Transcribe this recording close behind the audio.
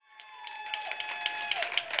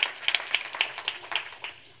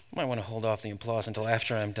might want to hold off the applause until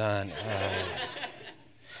after I'm done.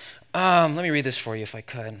 Let me read this for you if I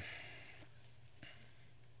could.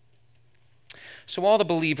 So all the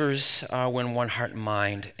believers were in one heart and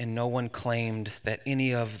mind, and no one claimed that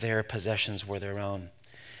any of their possessions were their own.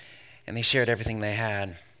 And they shared everything they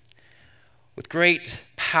had. With great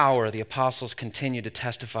power, the apostles continued to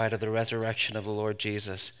testify to the resurrection of the Lord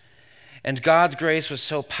Jesus. And God's grace was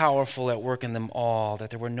so powerful at work in them all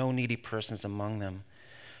that there were no needy persons among them.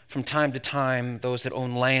 From time to time, those that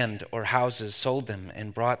owned land or houses sold them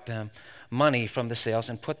and brought them money from the sales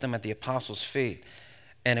and put them at the apostles' feet,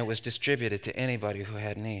 and it was distributed to anybody who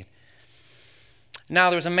had need. Now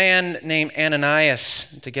there was a man named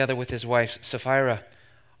Ananias, together with his wife Sapphira,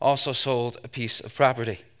 also sold a piece of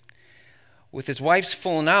property. With his wife's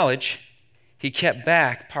full knowledge, he kept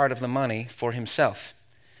back part of the money for himself,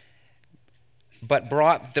 but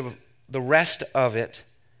brought the rest of it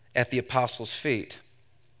at the apostles' feet.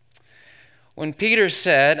 When Peter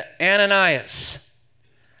said, "Ananias,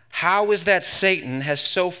 how is that Satan has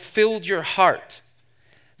so filled your heart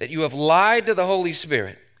that you have lied to the Holy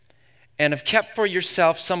Spirit and have kept for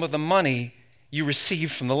yourself some of the money you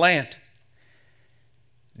received from the land?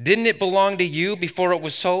 Didn't it belong to you before it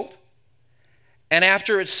was sold? And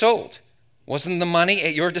after it's sold, wasn't the money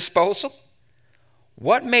at your disposal?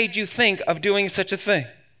 What made you think of doing such a thing?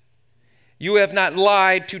 You have not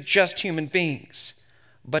lied to just human beings,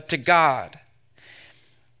 but to God."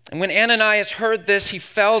 And when Ananias heard this, he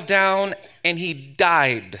fell down and he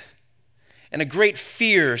died. And a great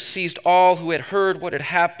fear seized all who had heard what had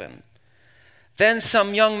happened. Then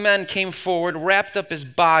some young men came forward, wrapped up his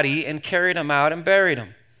body, and carried him out and buried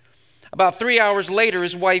him. About 3 hours later,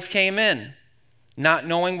 his wife came in, not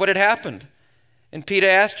knowing what had happened. And Peter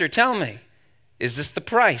asked her, "Tell me, is this the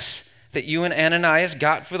price that you and Ananias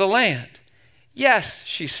got for the land?" "Yes,"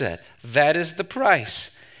 she said, "that is the price."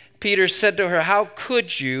 Peter said to her, "How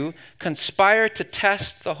could you conspire to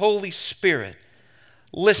test the Holy Spirit?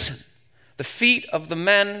 Listen, the feet of the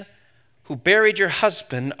men who buried your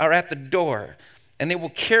husband are at the door, and they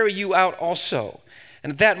will carry you out also."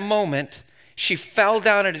 And at that moment, she fell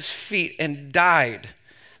down at his feet and died.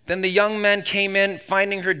 Then the young men came in,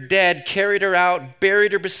 finding her dead, carried her out,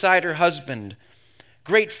 buried her beside her husband.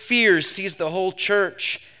 Great fear seized the whole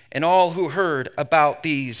church and all who heard about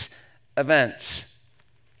these events.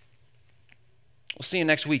 We'll see you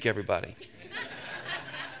next week, everybody.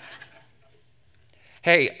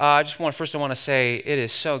 Hey, I want to say it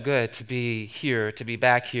is so good to be here, to be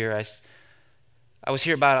back here. I was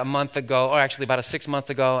here about a month ago, or actually about 6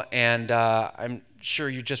 months ago, and I'm sure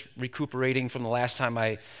you're just recuperating from the last time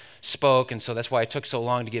I spoke, and so that's why it took so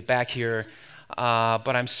long to get back here.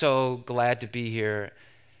 But I'm so glad to be here.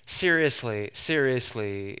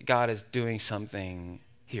 Seriously, God is doing something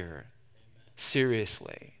here.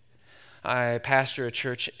 Seriously. I pastor a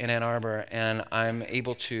church in Ann Arbor, and I'm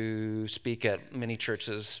able to speak at many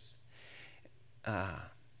churches.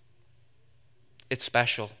 It's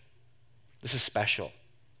special. This is special,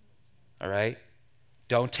 all right?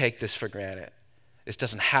 Don't take this for granted. This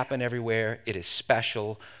doesn't happen everywhere. It is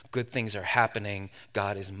special. Good things are happening.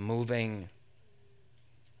 God is moving,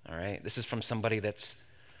 all right? This is from somebody that's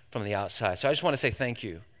from the outside. So I just want to say thank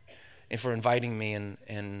you and for inviting me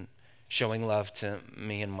and showing love to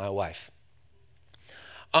me and my wife.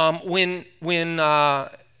 When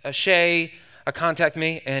Shay contacted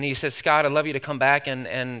me and he said, "Scott, I'd love you to come back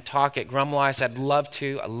and talk at Grumlow." I said, "I'd love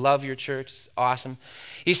to. I love your church. It's awesome."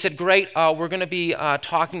 He said, "Great. We're going to be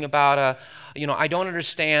talking about, I don't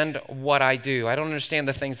understand what I do. I don't understand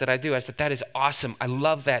the things that I do." I said, "That is awesome. I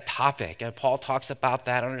love that topic." And Paul talks about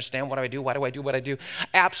that. I don't understand what I do. Why do I do what I do?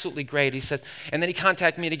 Absolutely great. He says, and then he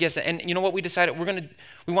contacted me again. And you know what we decided?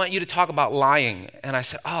 We want you to talk about lying. And I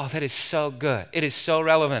said, "Oh, that is so good. It is so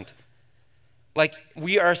relevant." Like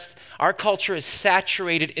our culture is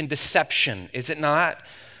saturated in deception, is it not?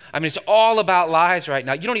 I mean, it's all about lies right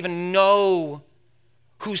now. You don't even know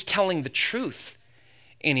who's telling the truth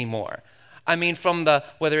anymore. I mean,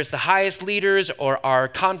 whether it's the highest leaders or our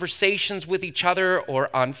conversations with each other or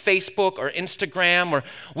on Facebook or Instagram, or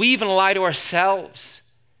we even lie to ourselves.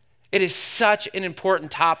 It is such an important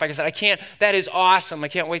topic. I said, that is awesome. I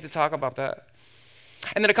can't wait to talk about that.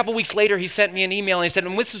 And then a couple weeks later, he sent me an email and he said,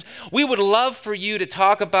 "We would love for you to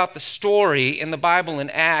talk about the story in the Bible in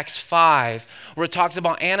Acts 5, where it talks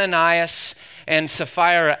about Ananias and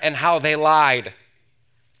Sapphira and how they lied."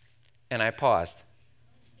 And I paused.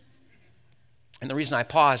 And the reason I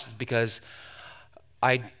paused is because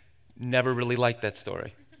I never really liked that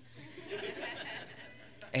story.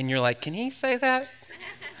 And you're like, "Can he say that?"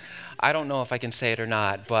 I don't know if I can say it or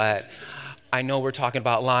not, but I know we're talking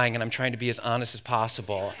about lying, and I'm trying to be as honest as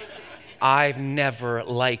possible. I've never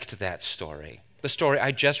liked that story. The story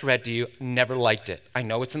I just read to you, never liked it. I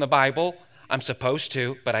know it's in the Bible. I'm supposed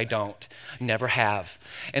to, but I don't. Never have.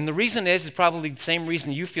 And the reason is probably the same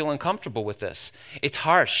reason you feel uncomfortable with this. It's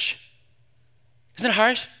harsh. Isn't it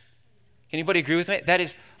harsh? Anybody agree with me? That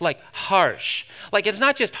is like harsh. Like it's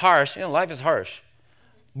not just harsh, life is harsh.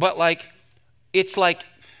 But it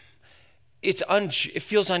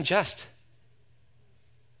feels unjust.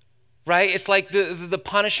 Right? It's like the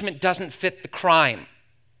punishment doesn't fit the crime.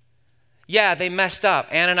 Yeah, they messed up.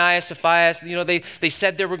 Ananias, Sapphira, they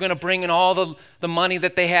said they were going to bring in all the money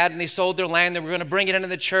that they had, and they sold their land. They were going to bring it into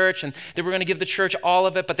the church, and they were going to give the church all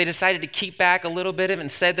of it, but they decided to keep back a little bit of it and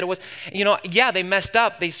said that it was, yeah, they messed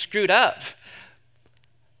up. They screwed up.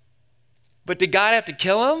 But did God have to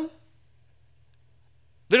kill them?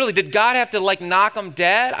 Literally, did God have to knock them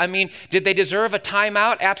dead? I mean, did they deserve a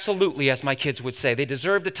timeout? Absolutely, as my kids would say. They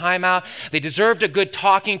deserved a timeout. They deserved a good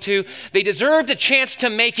talking to. They deserved a chance to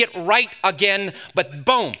make it right again, but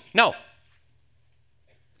boom, no.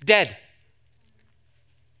 Dead.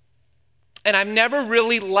 And I've never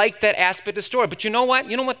really liked that aspect of the story. But you know what?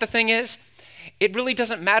 You know what the thing is? It really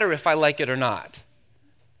doesn't matter if I like it or not.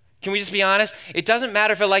 Can we just be honest? It doesn't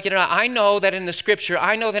matter if I like it or not. I know that in the scripture,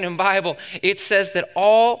 I know that in the Bible, it says that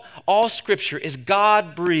all scripture is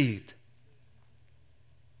God-breathed.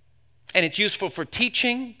 And it's useful for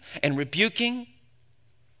teaching and rebuking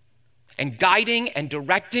and guiding and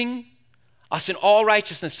directing us in all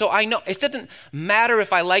righteousness. So I know it doesn't matter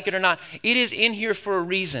if I like it or not. It is in here for a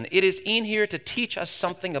reason. It is in here to teach us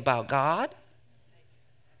something about God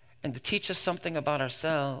and to teach us something about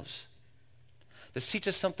ourselves. To teach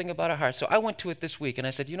us something about our hearts. So I went to it this week and I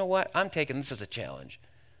said, you know what? I'm taking this as a challenge.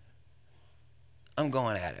 I'm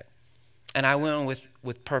going at it. And I went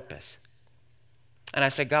with purpose. And I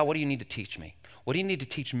said, God, what do you need to teach me? What do you need to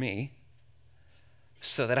teach me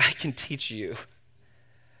so that I can teach you?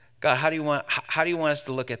 God, how do you want us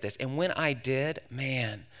to look at this? And when I did,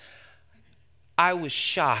 man, I was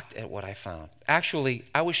shocked at what I found. Actually,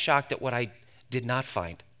 I was shocked at what I did not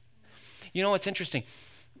find. You know what's interesting?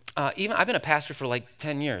 I've been a pastor for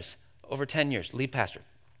 10 years, over 10 years, lead pastor.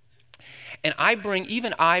 And I bring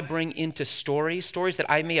into stories that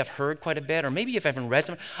I may have heard quite a bit, or maybe if I haven't read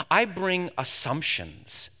some, I bring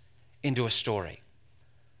assumptions into a story.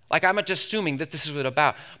 I'm just assuming that this is what it's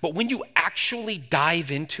about. But when you actually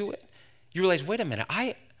dive into it, you realize, wait a minute,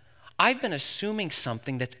 I've been assuming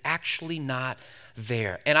something that's actually not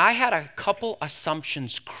there. And I had a couple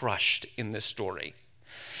assumptions crushed in this story.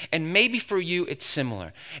 And maybe for you, it's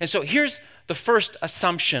similar. And so here's the first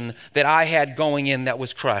assumption that I had going in that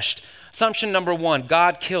was crushed. Assumption number one,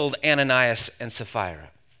 God killed Ananias and Sapphira.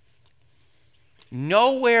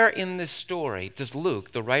 Nowhere in this story does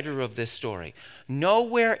Luke, the writer of this story,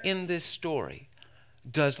 nowhere in this story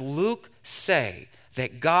does Luke say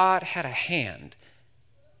that God had a hand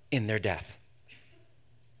in their death.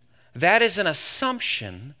 That is an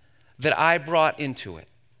assumption that I brought into it.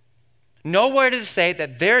 Nowhere does it say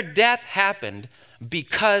that their death happened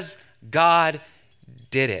because God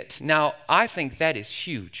did it. Now, I think that is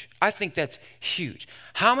huge. I think that's huge.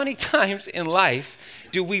 How many times in life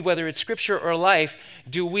do we, whether it's scripture or life,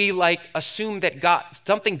 do we assume that God,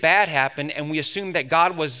 something bad happened and we assume that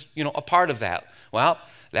God was, a part of that? Well,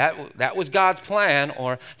 that was God's plan,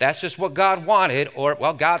 or that's just what God wanted, or,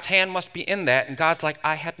 well, God's hand must be in that. And God's like,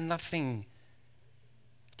 I had nothing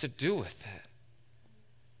to do with it.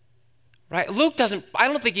 Right? I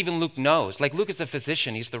don't think even Luke knows. Luke is a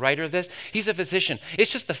physician. He's the writer of this. He's a physician. It's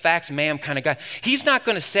just the facts, ma'am kind of guy. He's not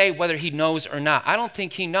going to say whether he knows or not. I don't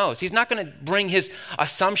think he knows. He's not going to bring his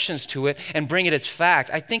assumptions to it and bring it as fact.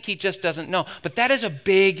 I think he just doesn't know. But that is a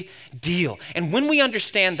big deal. And when we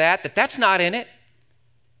understand that that's not in it,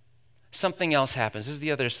 something else happens. This is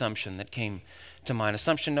the other assumption that came to mind.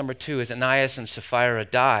 Assumption number two is Ananias and Sapphira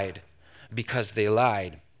died because they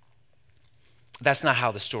lied. That's not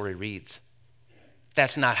how the story reads.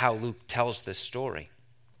 That's not how Luke tells this story.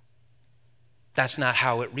 That's not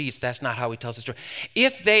how it reads. That's not how he tells the story.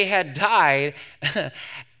 If they had died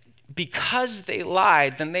because they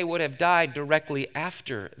lied, then they would have died directly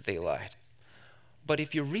after they lied. But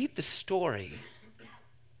if you read the story,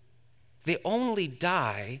 they only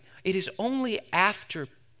die, it is only after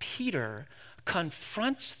Peter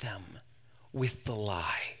confronts them with the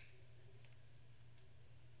lie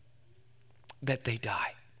that they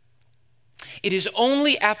die. It is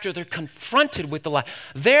only after they're confronted with the lie.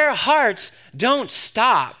 Their hearts don't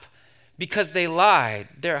stop because they lied.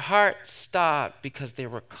 Their hearts stopped because they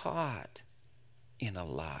were caught in a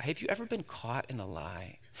lie. Have you ever been caught in a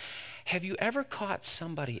lie? Have you ever caught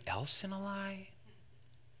somebody else in a lie?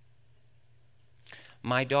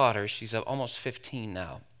 My daughter, she's almost 15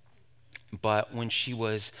 now, but when she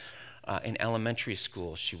was in elementary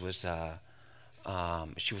school, she was like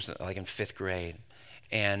in 5th grade,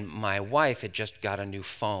 and my wife had just got a new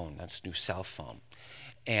phone, that's a new cell phone.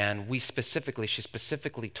 And she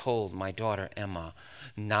specifically told my daughter, Emma,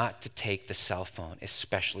 not to take the cell phone,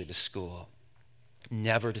 especially to school.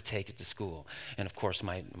 Never to take it to school. And of course,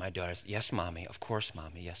 my daughter said, yes, Mommy, of course,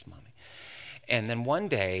 Mommy, yes, Mommy. And then one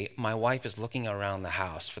day, my wife is looking around the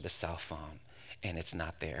house for the cell phone, and it's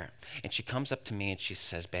not there. And she comes up to me and she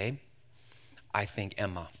says, babe, I think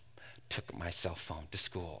Emma took my cell phone to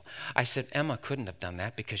school. I said, Emma couldn't have done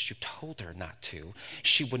that because you told her not to.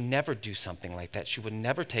 She would never do something like that. She would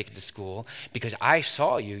never take it to school because I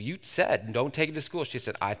saw you. You said, don't take it to school. She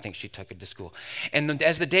said, I think she took it to school. And then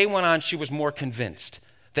as the day went on, she was more convinced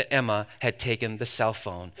that Emma had taken the cell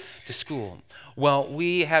phone to school. Well,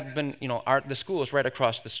 we had been, the school is right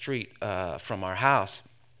across the street from our house.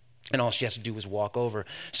 And all she has to do is walk over.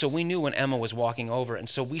 So we knew when Emma was walking over, and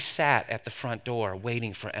so we sat at the front door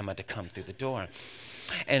waiting for Emma to come through the door.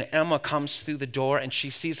 And Emma comes through the door, and she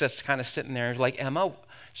sees us kind of sitting there like, Emma,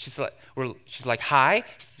 she's like, hi.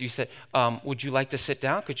 You said, would you like to sit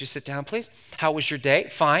down? Could you sit down, please? How was your day?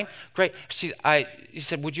 Fine, great. You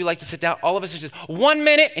said, would you like to sit down? All of us are just, 1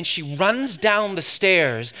 minute, and she runs down the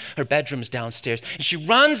stairs. Her bedroom's downstairs, and she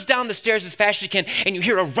runs down the stairs as fast as she can, and you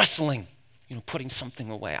hear a rustling. Putting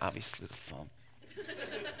something away, obviously the phone.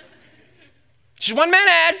 She's 1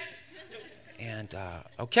 minute. And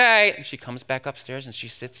okay, and she comes back upstairs and she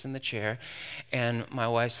sits in the chair. And my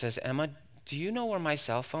wife says, Emma, do you know where my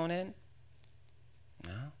cell phone is?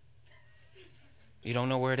 No. You don't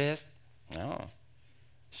know where it is? No.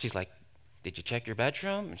 She's like, did you check your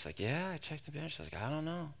bedroom? And she's like, yeah, I checked the bedroom. She's like, I don't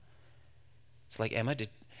know. It's like, Emma,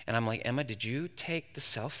 and I'm like, Emma, did you take the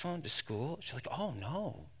cell phone to school? She's like, oh,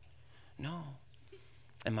 no. No.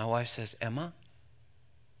 And my wife says, Emma,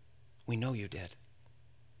 we know you did.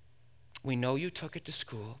 We know you took it to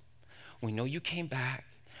school. We know you came back.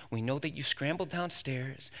 We know that you scrambled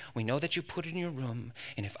downstairs. We know that you put it in your room.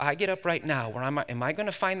 And if I get up right now, am I going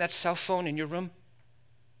to find that cell phone in your room?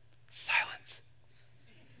 Silence.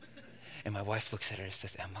 And my wife looks at her and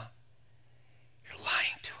says, Emma, you're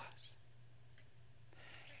lying to us.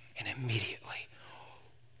 And immediately,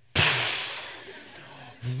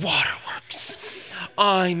 waterworks.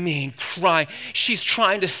 I mean, crying. She's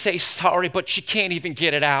trying to say sorry, but she can't even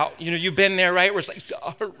get it out. You've been there, right? Where it's like,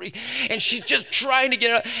 sorry. And she's just trying to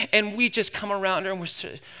get it out. And we just come around her and we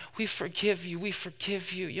forgive you. We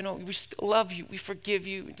forgive you. We still love you. We forgive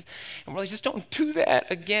you. And we're like, just don't do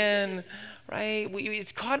that again, right?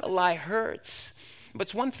 It's caught in a lie hurts. But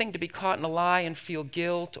it's one thing to be caught in a lie and feel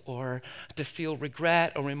guilt or to feel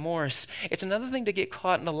regret or remorse. It's another thing to get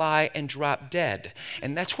caught in a lie and drop dead.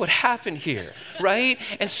 And that's what happened here, right?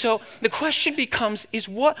 And so the question becomes is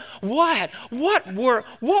what was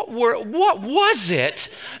it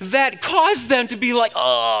that caused them to be like,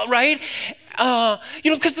 oh, right?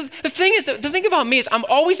 Because the thing about me is I'm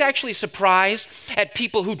always actually surprised at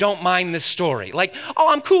people who don't mind this story. Like, oh,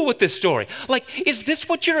 I'm cool with this story. Like, is this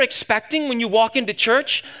what you're expecting when you walk into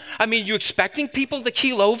church? I mean, you expecting people to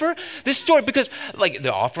keel over? This story, because like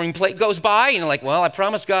the offering plate goes by and you're like, well, I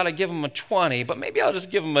promised God I'd give him a 20, but maybe I'll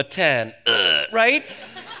just give him a 10, right?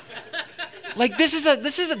 Like this is a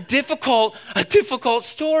difficult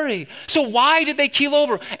story. So why did they keel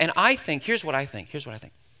over? And here's what I think.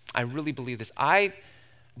 I really believe this. I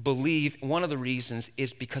believe one of the reasons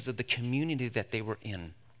is because of the community that they were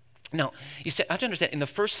in. Now, you say, I have to understand, in the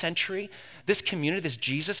first century, this community, this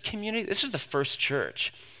Jesus community, this is the first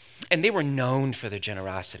church. And they were known for their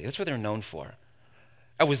generosity. That's what they're known for.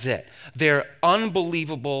 That was it. Their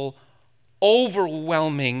unbelievable,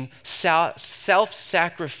 overwhelming,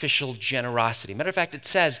 self-sacrificial generosity. Matter of fact, it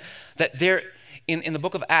says that there, in the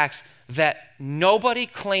book of Acts, that nobody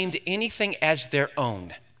claimed anything as their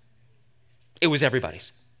own. It was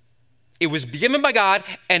everybody's. It was given by God,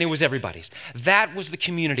 and it was everybody's. That was the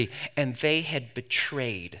community, and they had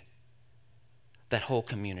betrayed that whole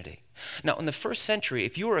community. Now, in the first century,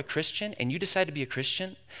 if you were a Christian and you decided to be a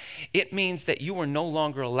Christian, it means that you were no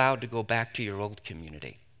longer allowed to go back to your old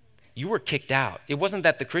community. You were kicked out. It wasn't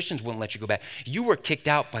that the Christians wouldn't let you go back. You were kicked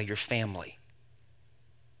out by your family.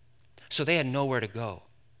 So they had nowhere to go.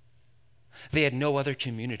 They had no other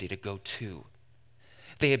community to go to.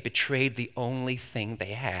 They had betrayed the only thing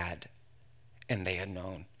they had, and they had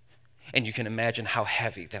known. And you can imagine how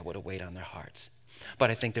heavy that would have weighed on their hearts.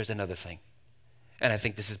 But I think there's another thing, and I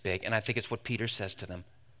think this is big, and I think it's what Peter says to them.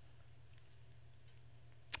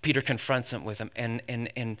 Peter confronts him with him,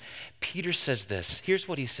 and Peter says this. Here's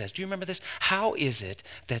what he says. Do you remember this? How is it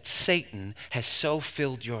that Satan has so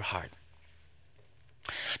filled your heart?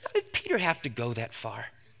 Now, did Peter have to go that far?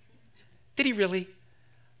 Did he really?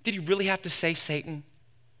 Did he really have to say Satan?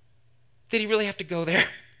 Did he really have to go there?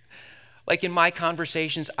 Like in my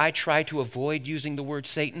conversations, I try to avoid using the word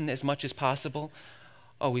Satan as much as possible.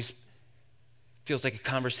 Always feels like a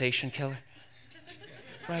conversation killer,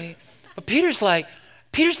 right? But Peter's like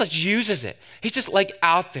uses it. He's just like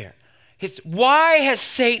out there. Why has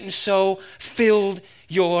Satan so filled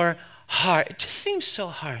your heart? It just seems so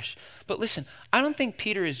harsh. But listen, I don't think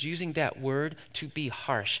Peter is using that word to be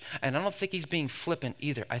harsh. And I don't think he's being flippant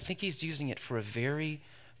either. I think he's using it for a very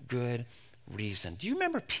good reason. Do you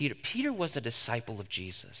remember Peter? Peter was a disciple of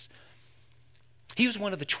Jesus. He was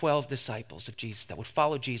one of the 12 disciples of Jesus that would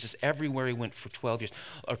follow Jesus everywhere he went for 12 years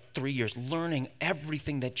or 3 years, learning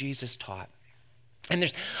everything that Jesus taught.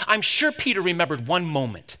 And I'm sure Peter remembered one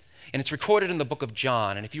moment, and it's recorded in the book of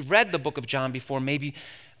John. And if you read the book of John before, maybe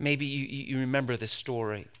you remember this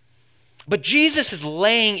story. But Jesus is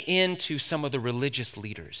laying into some of the religious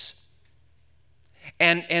leaders.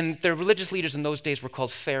 And the religious leaders in those days were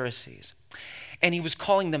called Pharisees. And he was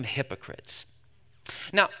calling them hypocrites.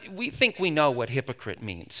 Now, we think we know what hypocrite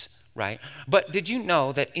means, right? But did you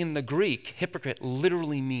know that in the Greek, hypocrite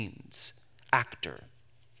literally means actor,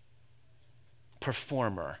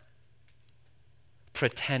 performer,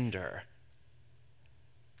 pretender,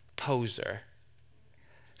 poser,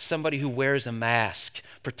 somebody who wears a mask,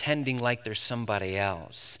 pretending like there's somebody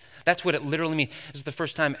else. That's what it literally means. This is the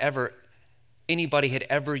first time ever anybody had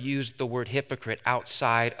ever used the word hypocrite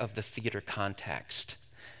outside of the theater context.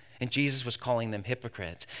 And Jesus was calling them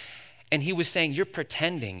hypocrites. And he was saying, you're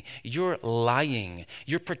pretending, you're lying,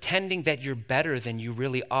 you're pretending that you're better than you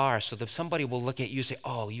really are, so that somebody will look at you and say,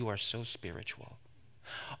 oh, you are so spiritual.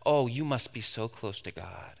 Oh, you must be so close to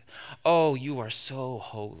God. Oh, you are so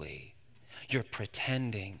holy. You're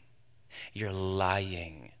pretending, you're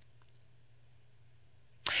lying.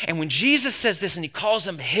 And when Jesus says this and he calls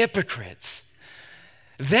them hypocrites,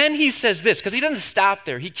 then he says this, because he doesn't stop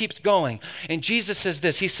there. He keeps going. And Jesus says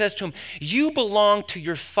this. He says to him, you belong to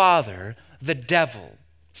your father, the devil,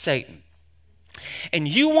 Satan. And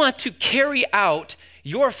you want to carry out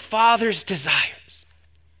your father's desires.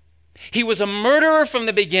 He was a murderer from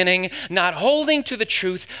the beginning, not holding to the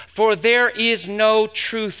truth, for there is no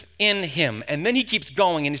truth in him. And then he keeps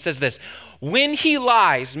going and he says this. When he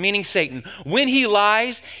lies, meaning Satan, when he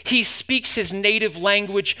lies, he speaks his native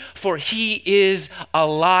language, for he is a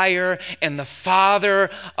liar and the father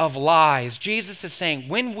of lies. Jesus is saying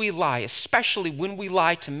when we lie, especially when we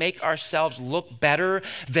lie to make ourselves look better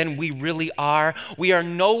than we really are, we are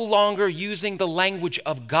no longer using the language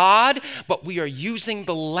of God, but we are using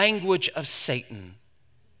the language of Satan,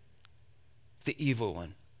 the evil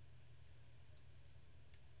one.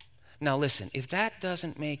 Now listen, if that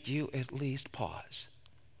doesn't make you at least pause,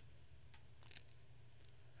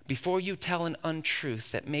 before you tell an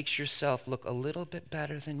untruth that makes yourself look a little bit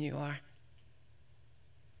better than you are,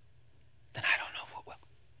 then I don't know what will.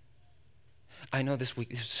 I know this week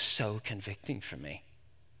is so convicting for me.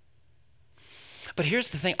 But here's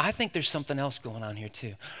the thing, I think there's something else going on here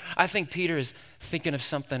too. I think Peter is thinking of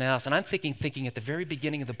something else, and I'm thinking at the very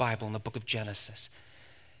beginning of the Bible in the book of Genesis.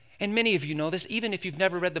 And many of you know this, even if you've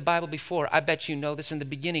never read the Bible before, I bet you know this. In the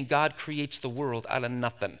beginning, God creates the world out of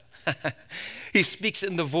nothing. He speaks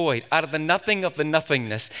in the void, out of the nothing of the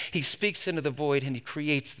nothingness. He speaks into the void and he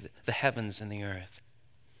creates the heavens and the earth.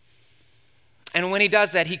 And when he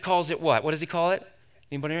does that, he calls it what? What does he call it?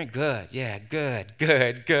 Anybody hear it? Good. Yeah,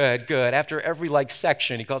 good. After every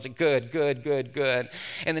section, he calls it good.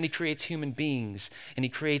 And then he creates human beings. And he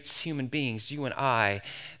creates human beings, you and I,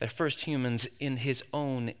 the first humans in his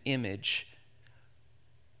own image.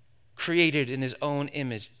 Created in his own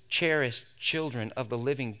image, cherished children of the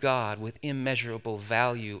living God with immeasurable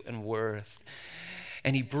value and worth.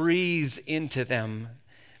 And he breathes into them.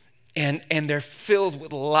 And they're filled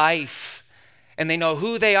with life. And they know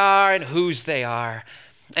who they are and whose they are.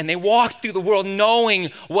 And they walk through the world knowing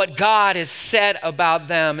what God has said about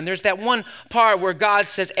them. And there's that one part where God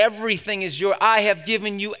says, everything is yours. I have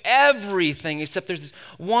given you everything, except there's this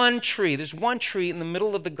one tree. There's one tree in the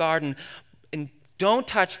middle of the garden. And don't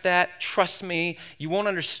touch that. Trust me, you won't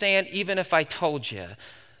understand even if I told you.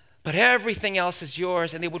 But everything else is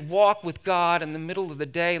yours. And they would walk with God in the middle of the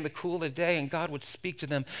day, in the cool of the day, and God would speak to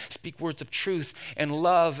them, speak words of truth and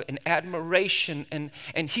love and admiration. And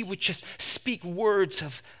he would just speak words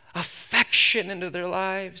of affection into their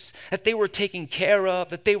lives, that they were taken care of,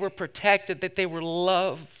 that they were protected, that they were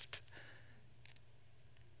loved.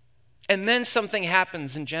 And then something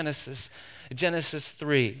happens in Genesis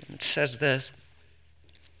 3. It says this.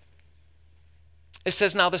 It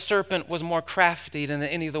says, now the serpent was more crafty than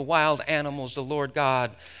any of the wild animals the Lord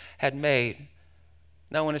God had made.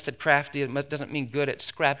 Now when it said crafty, it doesn't mean good at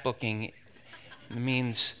scrapbooking. It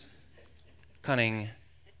means cunning,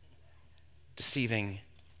 deceiving,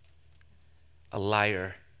 a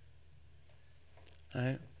liar. All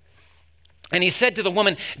right? And he said to the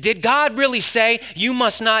woman, did God really say you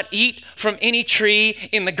must not eat from any tree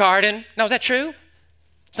in the garden? Now, is that true?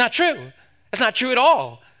 It's not true. That's not true at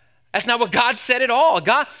all. That's not what God said at all.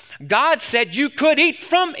 God said you could eat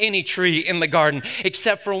from any tree in the garden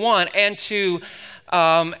except for one. And to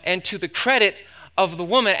the credit of the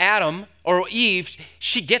woman, Adam or Eve,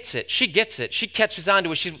 she gets it. She gets it. She catches on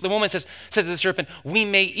to it. The woman says to the serpent, we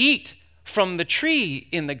may eat from the tree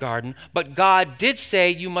in the garden, but God did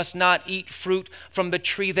say you must not eat fruit from the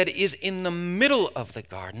tree that is in the middle of the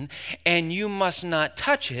garden, and you must not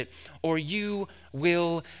touch it, or you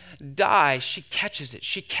will die. She catches it.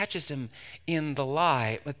 She catches him in the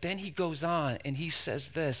lie. But then he goes on and he says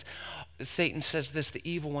this. Satan says this. The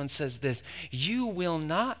evil one says this. You will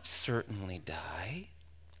not certainly die.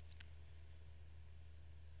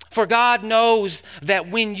 For God knows that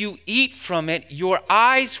when you eat from it, your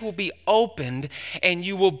eyes will be opened and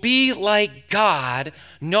you will be like God,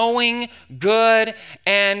 knowing good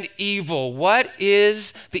and evil. What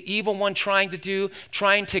is the evil one trying to do?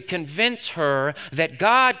 Trying to convince her that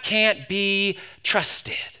God can't be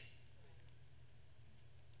trusted.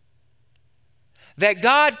 That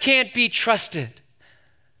God can't be trusted.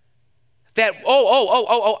 That,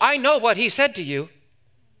 I know what he said to you.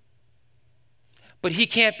 But he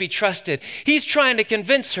can't be trusted. He's trying to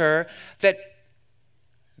convince her that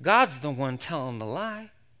God's the one telling the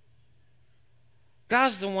lie.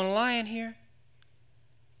 God's the one lying here.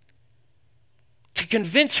 To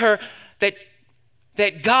convince her that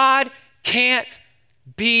God can't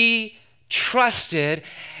be trusted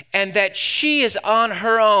and that she is on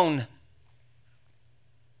her own.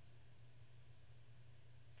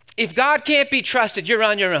 If God can't be trusted, you're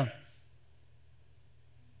on your own.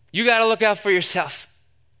 You got to look out for yourself.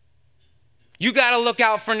 You got to look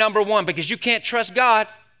out for number one because you can't trust God.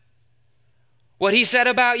 What he said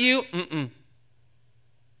about you,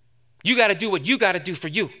 you got to do what you got to do for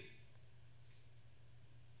you.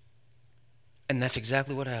 And that's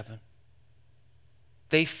exactly what happened.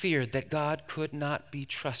 They feared that God could not be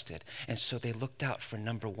trusted, and so they looked out for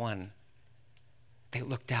number one. They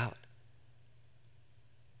looked out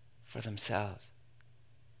for themselves.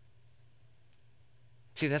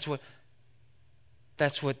 See, that's what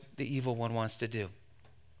the evil one wants to do.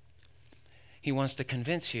 He wants to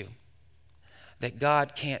convince you that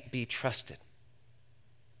God can't be trusted.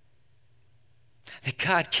 That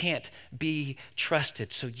God can't be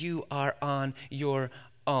trusted, so you are on your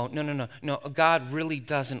own. No. God really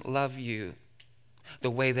doesn't love you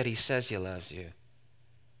the way that he says he loves you.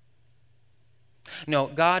 No,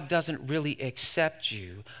 God doesn't really accept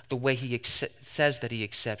you the way he says that he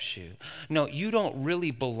accepts you. No, you don't really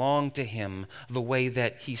belong to him the way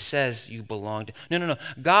that he says you belong to. No.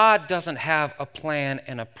 God doesn't have a plan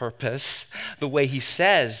and a purpose the way he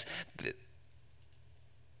says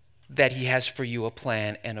that he has for you a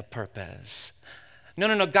plan and a purpose.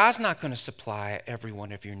 No. God's not going to supply every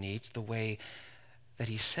one of your needs the way that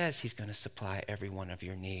he says he's going to supply every one of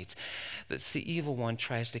your needs. That's the evil one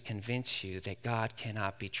tries to convince you that God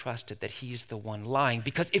cannot be trusted, that he's the one lying.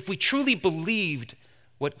 Because if we truly believed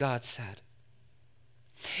what God said,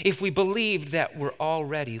 if we believed that we're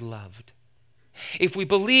already loved, if we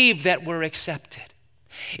believed that we're accepted,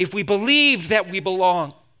 if we believed that we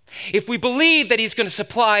belong, if we believe that he's going to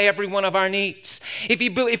supply every one of our needs, if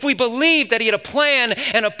we believe that he had a plan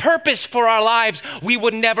and a purpose for our lives, we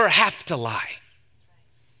would never have to lie.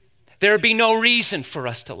 There would be no reason for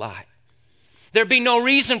us to lie. There'd be no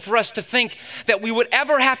reason for us to think that we would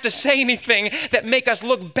ever have to say anything that make us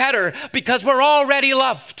look better because we're already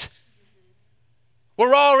loved.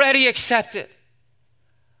 We're already accepted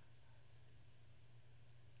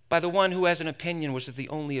by the one who has an opinion which is the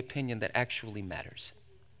only opinion that actually matters.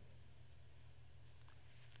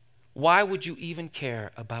 Why would you even care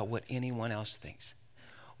about what anyone else thinks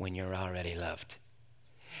when you're already loved?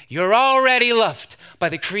 You're already loved by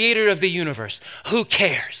the creator of the universe. Who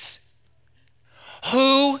cares?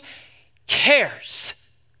 Who cares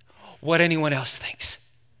what anyone else thinks?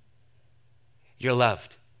 You're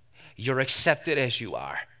loved. You're accepted as you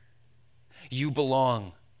are. You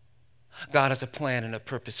belong. God has a plan and a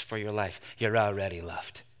purpose for your life. You're already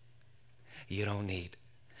loved. You don't need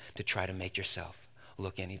to try to make yourself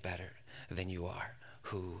look any better than you are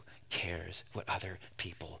who cares what other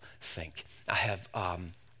people think. I have,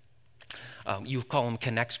 you call them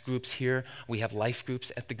connects groups here. We have life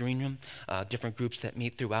groups at the Green Room, different groups that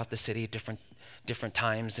meet throughout the city, different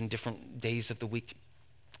times and different days of the week,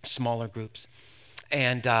 smaller groups.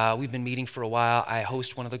 And we've been meeting for a while. I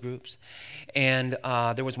host one of the groups. And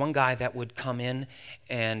there was one guy that would come in,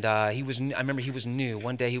 and I remember he was new.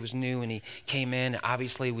 One day he was new, and he came in.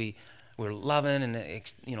 Obviously, we were loving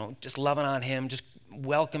and, just loving on him, just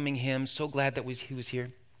welcoming him, so glad that he was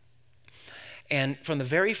here. And from the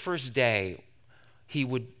very first day,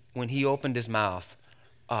 when he opened his mouth,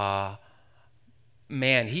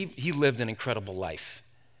 he lived an incredible life.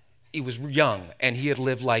 He was young, and he had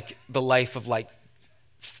lived like the life of like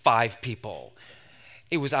 5 people.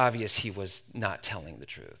 It was obvious he was not telling the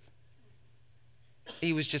truth.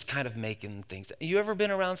 He was just kind of making things. You ever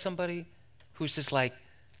been around somebody who's just like,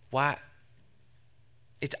 why?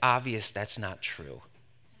 It's obvious that's not true.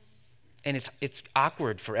 And it's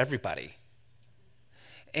awkward for everybody.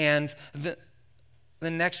 And the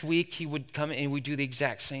next week he would come and we'd do the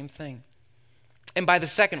exact same thing. And by the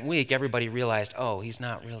second week, everybody realized, oh, he's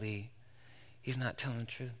not telling the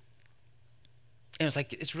truth. And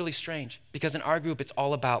it's really strange because in our group, it's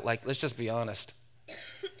all about let's just be honest.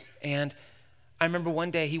 And I remember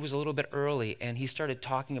one day he was a little bit early and he started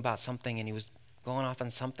talking about something and he was going off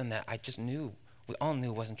on something that I just knew, we all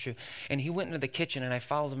knew wasn't true. And he went into the kitchen and I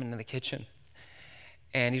followed him into the kitchen.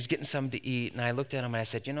 And he was getting something to eat and I looked at him and I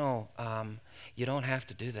said, you don't have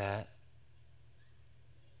to do that.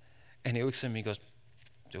 And he looks at me and goes,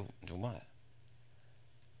 do what?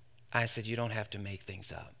 I said, you don't have to make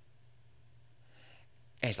things up.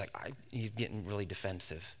 And he's like, he's getting really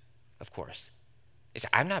defensive, of course. He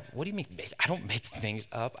said, what do you mean, I don't make things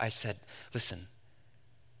up. I said, listen,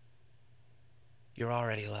 you're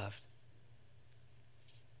already loved.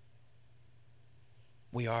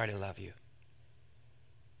 We already love you.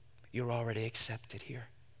 You're already accepted here.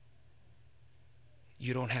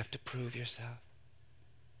 You don't have to prove yourself.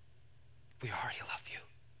 We already love you.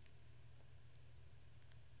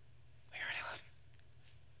 We already love you.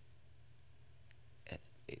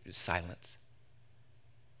 It was silence.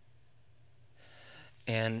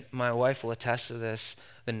 And my wife will attest to this.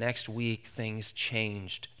 The next week, things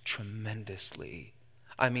changed tremendously.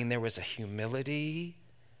 I mean, there was a humility.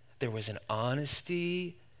 There was an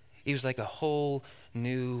honesty. He was like a whole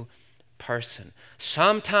new person.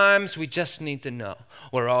 Sometimes we just need to know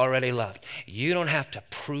we're already loved. You don't have to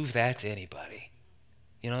prove that to anybody.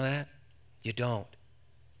 You know that? You don't.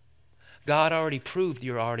 God already proved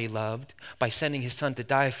you're already loved by sending his son to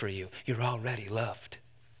die for you. You're already loved.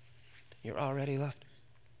 You're already loved.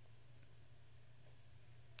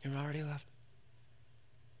 You're already loved.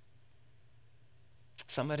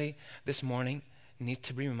 Somebody this morning needs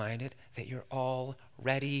to be reminded that you're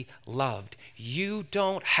already loved. You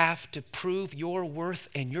don't have to prove your worth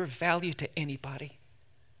and your value to anybody.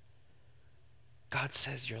 God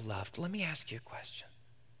says you're loved. Let me ask you a question.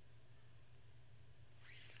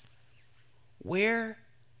 Where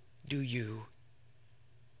do you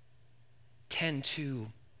tend to,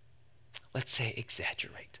 let's say,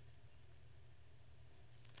 exaggerate?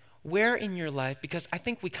 Where in your life, because I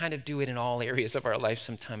think we kind of do it in all areas of our life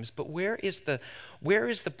sometimes, but where is the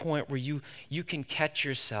point where you can catch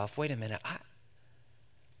yourself, wait a minute,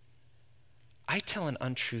 I tell an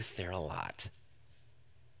untruth there a lot.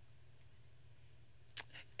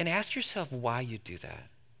 And ask yourself why you do that.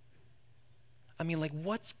 I mean,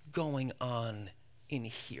 what's going on in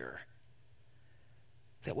here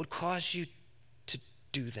that would cause you to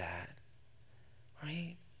do that,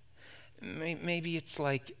 right? Maybe it's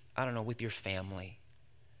I don't know, with your family,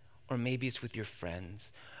 or maybe it's with your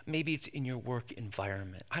friends. Maybe it's in your work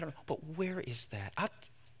environment. I don't know, but where is that?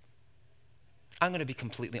 I'm going to be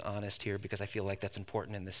completely honest here because I feel like that's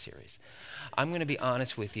important in this series. I'm going to be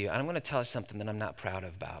honest with you, and I'm going to tell you something that I'm not proud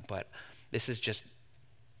about, but this is just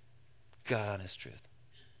God honest truth.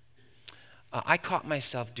 I caught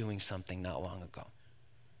myself doing something not long ago.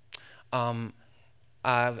 I'm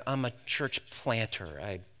a church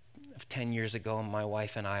planter. 10 years ago, my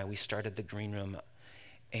wife and I, we started the Green Room,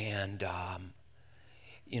 and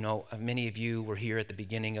many of you were here at the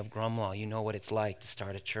beginning of Grumlaw. You know what it's like to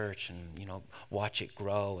start a church and watch it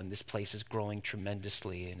grow, and this place is growing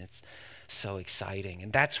tremendously, and it's so exciting.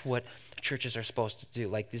 And that's what churches are supposed to do.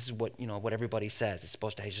 This is what what everybody says. It's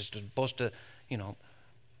supposed to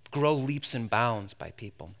grow leaps and bounds by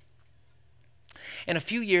people. In a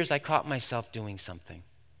few years, I caught myself doing something.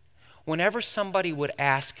 Whenever somebody would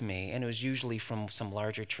ask me, and it was usually from some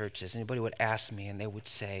larger churches, anybody would ask me and they would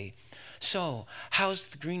say, so, how's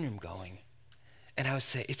the Green Room going? And I would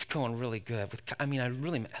say, it's going really good.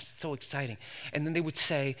 It's so exciting. And then they would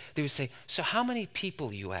say, so how many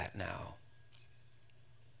people you at now?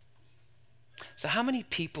 So how many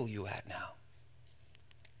people you at now?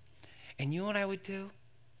 And you know what I would do?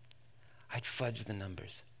 I'd fudge the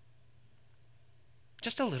numbers.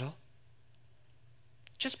 Just a little.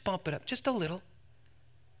 Just bump it up, just a little.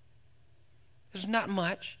 There's not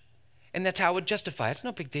much. And that's how I would justify it. It's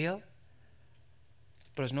no big deal.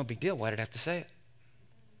 But it was no big deal. Why did I have to say it?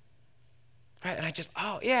 Right? And I just,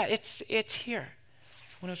 oh, yeah, it's here.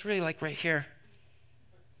 When it was really like right here.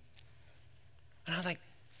 And I was like,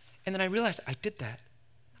 and then I realized I did that.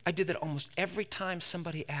 I did that almost every time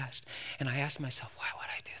somebody asked. And I asked myself, why would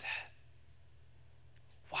I do that?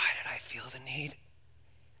 Why did I feel the need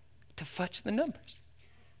to fudge the numbers?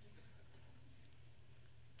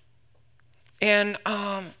 And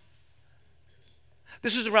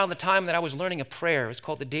this was around the time that I was learning a prayer. It's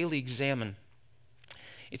called the Daily Examen.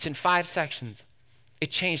 It's in 5 sections.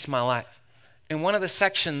 It changed my life. And one of the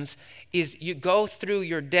sections is you go through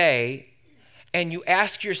your day and you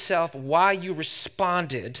ask yourself why you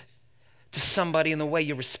responded to somebody in the way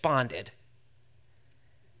you responded.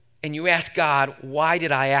 And you ask God, why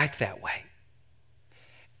did I act that way?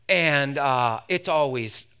 And it's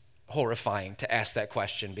always horrifying to ask that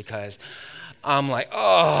question because I'm like,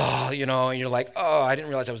 oh, and you're like, oh, I didn't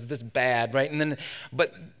realize I was this bad, right?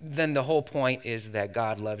 But then the whole point is that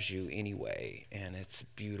God loves you anyway, and it's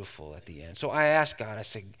beautiful at the end. So I asked God,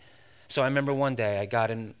 I remember one day I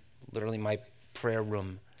got in literally my prayer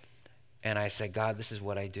room, and I said, God, this is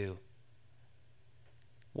what I do.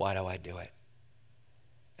 Why do I do it?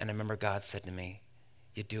 And I remember God said to me,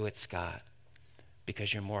 you do it, Scott,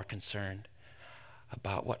 because you're more concerned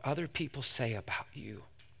about what other people say about you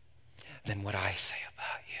than what I say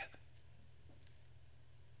about you.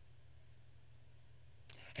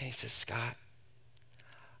 And he says, Scott,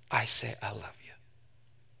 I say I love you.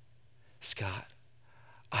 Scott,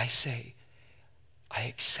 I say I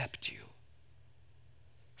accept you.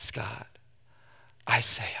 Scott, I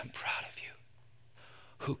say I'm proud of you.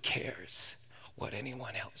 Who cares what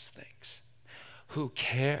anyone else thinks? Who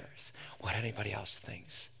cares what anybody else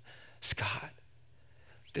thinks? Scott,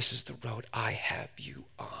 this is the road I have you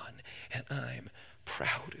on, and I'm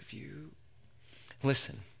proud of you.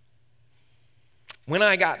 Listen, when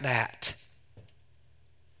I got that,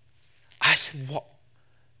 I said, well,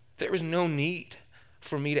 there is no need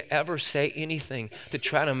for me to ever say anything to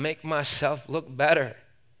try to make myself look better.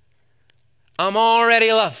 I'm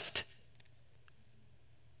already loved.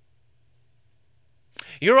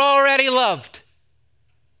 You're already loved.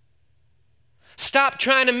 Stop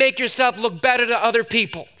trying to make yourself look better to other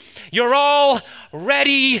people. You're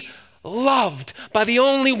already loved by the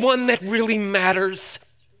only one that really matters.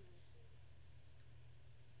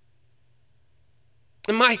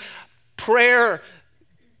 And my prayer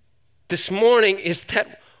this morning is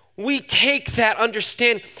that we take that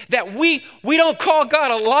understanding, that we don't call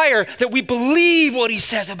God a liar, that we believe what he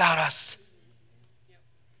says about us.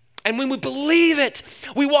 And when we believe it,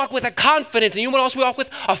 we walk with a confidence. And you know what else we walk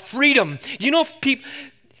with? A freedom. You know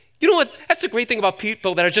what? That's the great thing about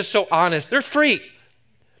people that are just so honest. They're free.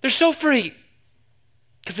 They're so free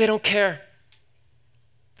because they don't care.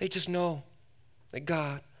 They just know that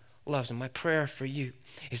God loves them. My prayer for you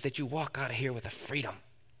is that you walk out of here with a freedom,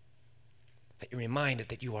 that you're reminded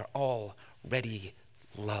that you are already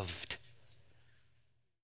loved.